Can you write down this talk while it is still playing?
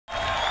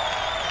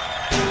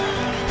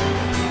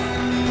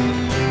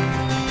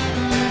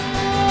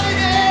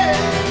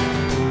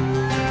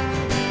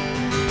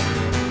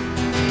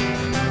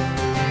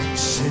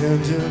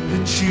Abandon the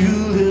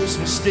tulips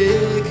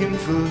mistaken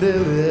for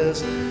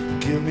lilies.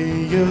 Give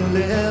me your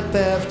lip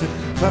after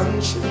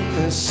punching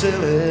the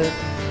silly.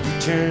 You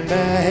turned my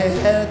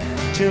head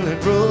till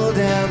it rolled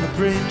down the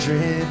brain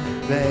drain.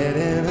 That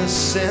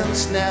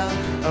innocence now,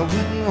 I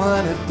wouldn't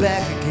want it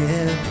back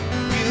again.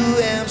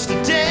 You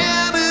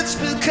Amsterdam, it's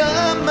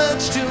become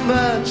much too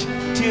much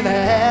till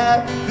I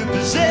have the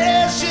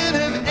possession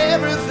of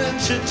everything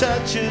she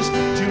touches,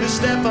 to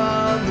step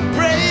on the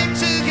brake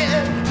to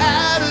get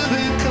out of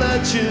the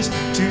clutches,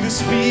 to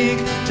speak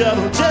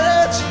double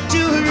dutch, to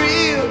a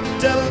real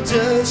double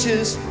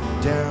duchess.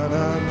 Down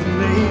on the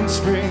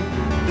mainspring,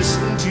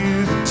 listen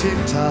to the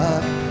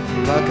tick-tock,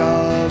 like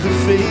all the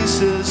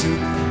faces who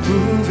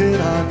move it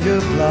on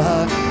your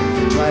block.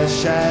 Twice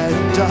shy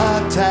and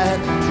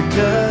dog-tired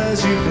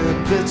because you've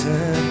been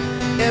bitten.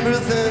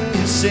 Everything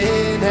you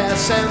say now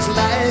sounds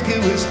like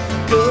it was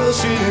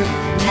ghosted.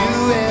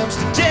 New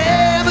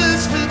Amsterdam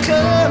has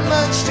become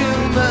much too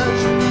much.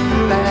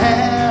 I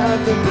have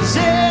the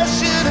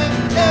possession of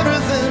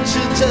everything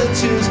she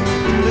touches,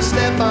 to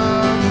step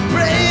on the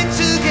brake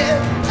to get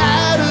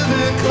out of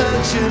the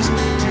clutches,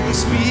 to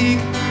speak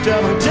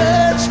double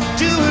dutch,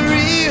 to a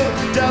real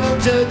double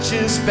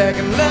duchess. Back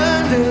in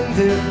London,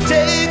 they're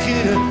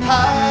taking it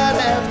hard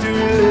after a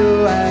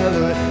little while.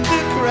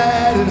 Look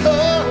right at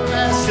home, I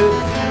still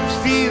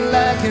feel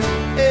like an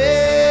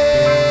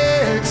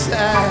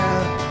exile.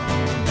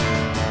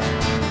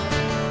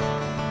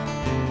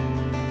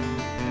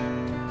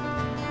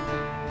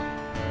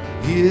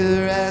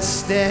 Here I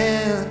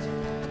stand,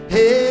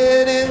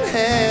 head in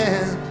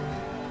hand,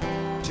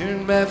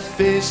 turn my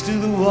face to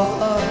the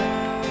wall.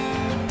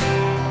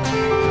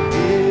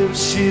 If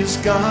she's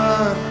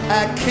gone,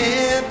 I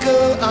can't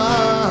go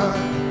on,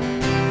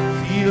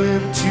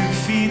 feeling 2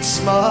 feet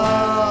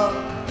small.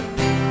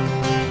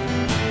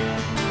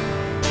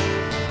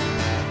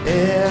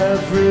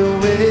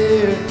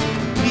 Everywhere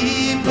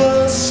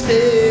people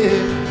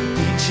stare,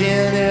 each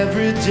and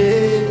every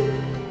day.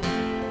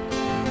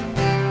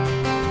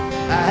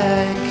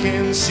 I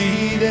can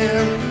see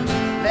them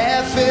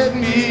laugh at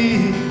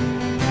me,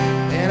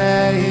 and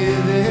I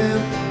hear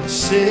them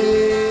say,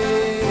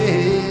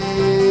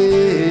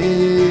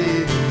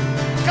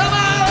 come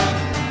on!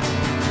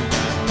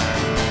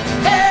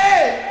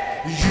 Hey!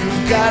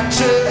 You've got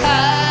to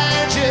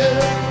hide your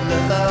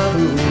love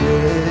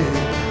away.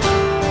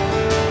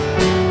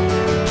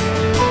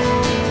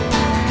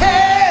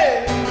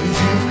 Hey!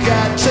 You've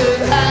got to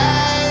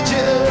hide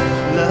your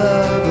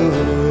love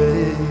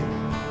away.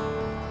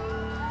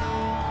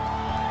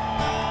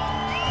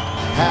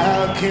 How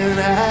can I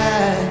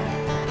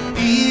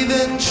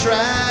even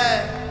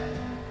try?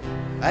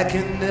 I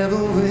can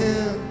never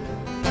win.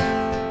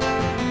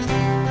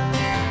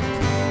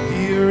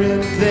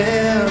 Hearing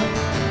them,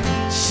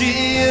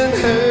 seeing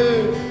her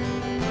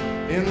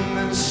in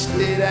the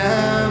state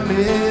I'm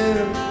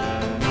in.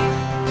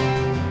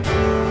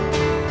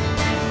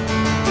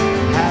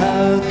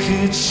 How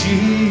could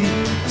she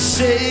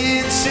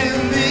say to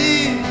me,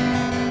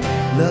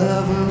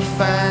 love will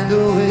find a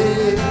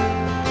way?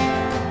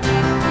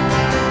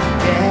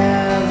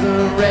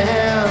 Gather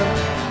round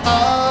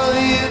all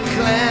you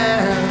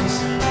clowns,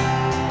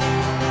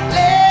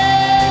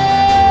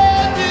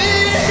 let me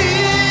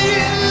hear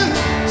you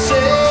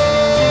say,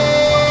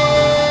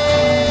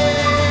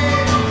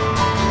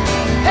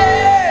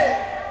 hey,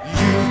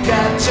 you've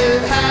got to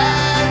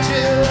hide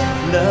your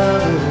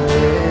love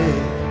away.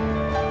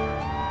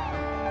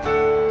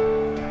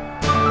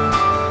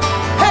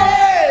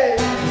 Hey,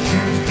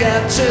 you've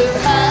got to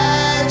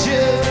hide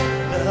your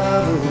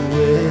love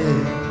away.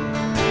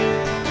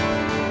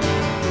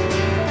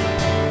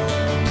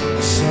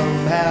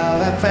 Somehow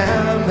I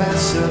found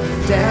myself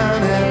down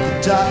at the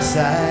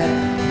dockside,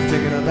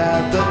 thinking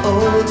about the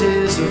old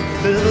days of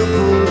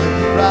Liverpool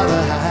and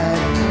Rotherhithe.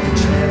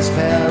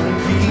 Transparent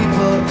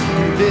people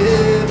who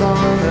live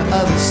on the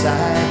other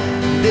side,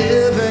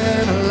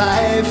 living a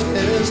life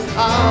that's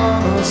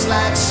almost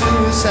like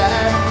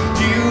suicide.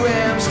 New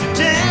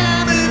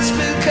Amsterdam, it's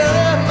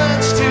become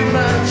much too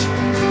much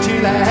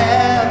till I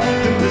have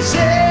the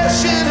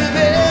possession of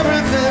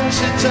everything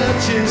she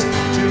touches,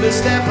 till I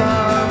step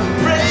on the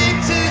brake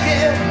to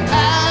get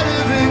out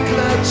of the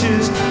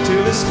clutches,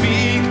 till I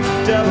speak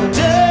double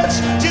dutch,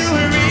 to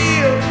a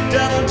real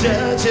double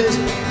duchess.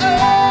 Oh,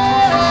 oh,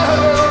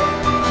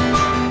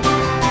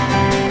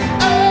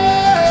 oh.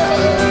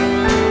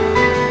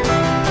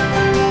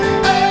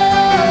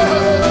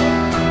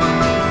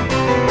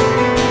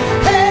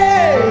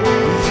 Hey,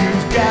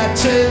 you've got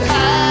to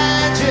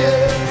hide your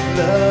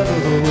love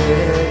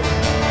away.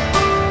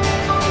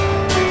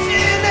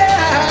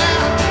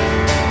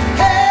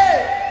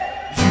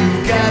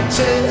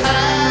 To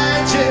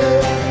hide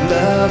your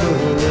love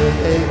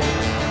away.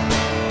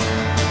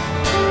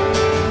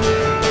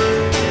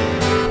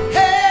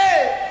 Hey,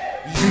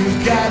 you've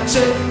got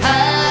to hide